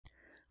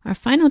Our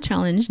final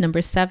challenge,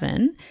 number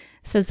 7,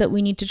 says that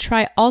we need to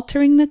try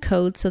altering the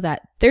code so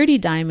that 30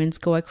 diamonds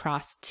go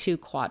across 2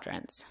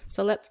 quadrants.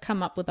 So let's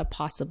come up with a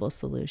possible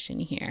solution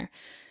here.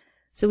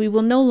 So we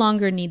will no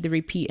longer need the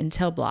repeat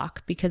until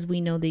block because we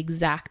know the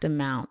exact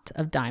amount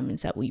of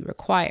diamonds that we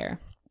require.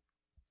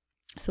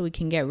 So we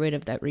can get rid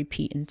of that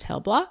repeat until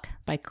block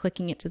by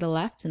clicking it to the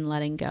left and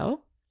letting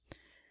go.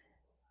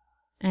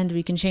 And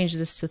we can change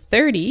this to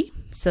 30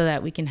 so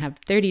that we can have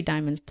 30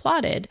 diamonds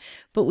plotted,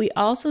 but we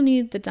also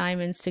need the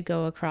diamonds to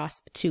go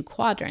across 2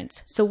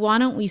 quadrants. So why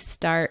don't we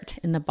start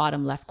in the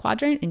bottom left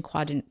quadrant in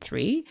quadrant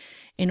 3?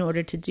 In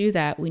order to do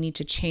that, we need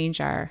to change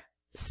our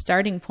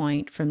starting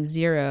point from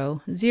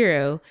 0,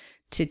 0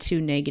 to 2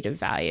 negative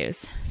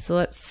values. So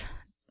let's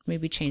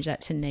maybe change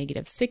that to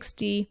negative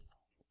 60,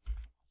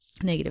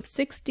 negative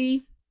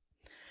 60.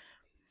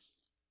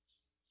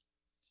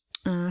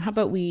 How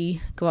about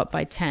we go up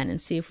by 10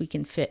 and see if we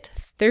can fit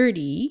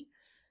 30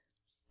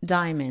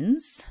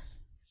 diamonds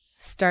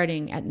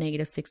starting at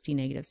negative 60,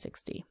 negative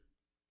 60.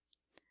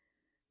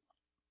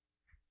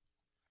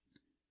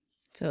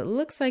 So it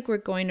looks like we're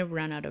going to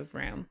run out of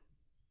room.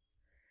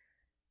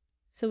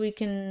 So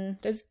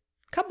there's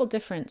a couple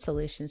different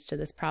solutions to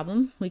this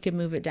problem. We could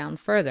move it down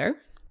further.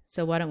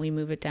 So why don't we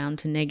move it down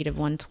to negative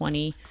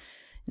 120,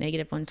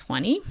 negative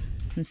 120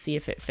 and see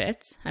if it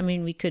fits. I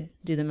mean, we could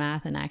do the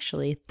math and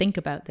actually think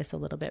about this a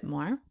little bit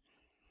more.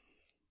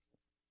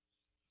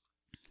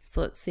 So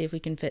let's see if we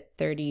can fit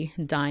 30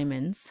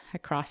 diamonds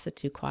across the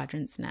 2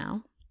 quadrants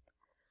now.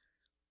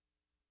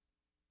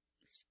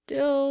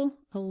 Still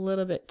a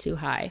little bit too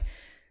high.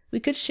 We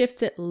could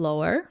shift it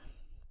lower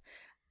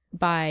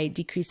by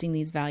decreasing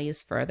these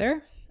values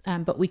further,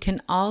 but we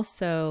can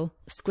also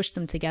squish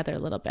them together a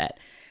little bit.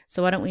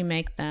 So why don't we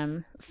make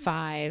them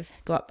 5,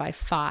 go up by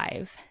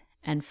 5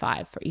 and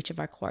 5 for each of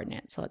our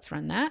coordinates. So let's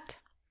run that.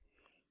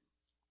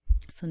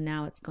 So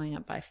now it's going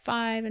up by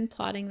 5 and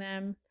plotting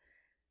them.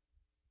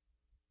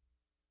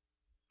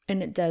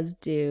 And it does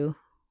do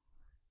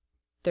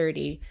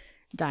 30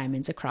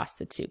 diamonds across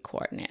the 2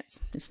 coordinates.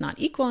 It's not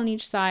equal on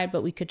each side,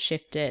 but we could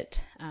shift it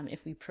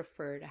if we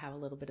prefer to have a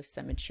little bit of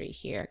symmetry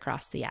here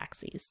across the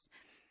axes.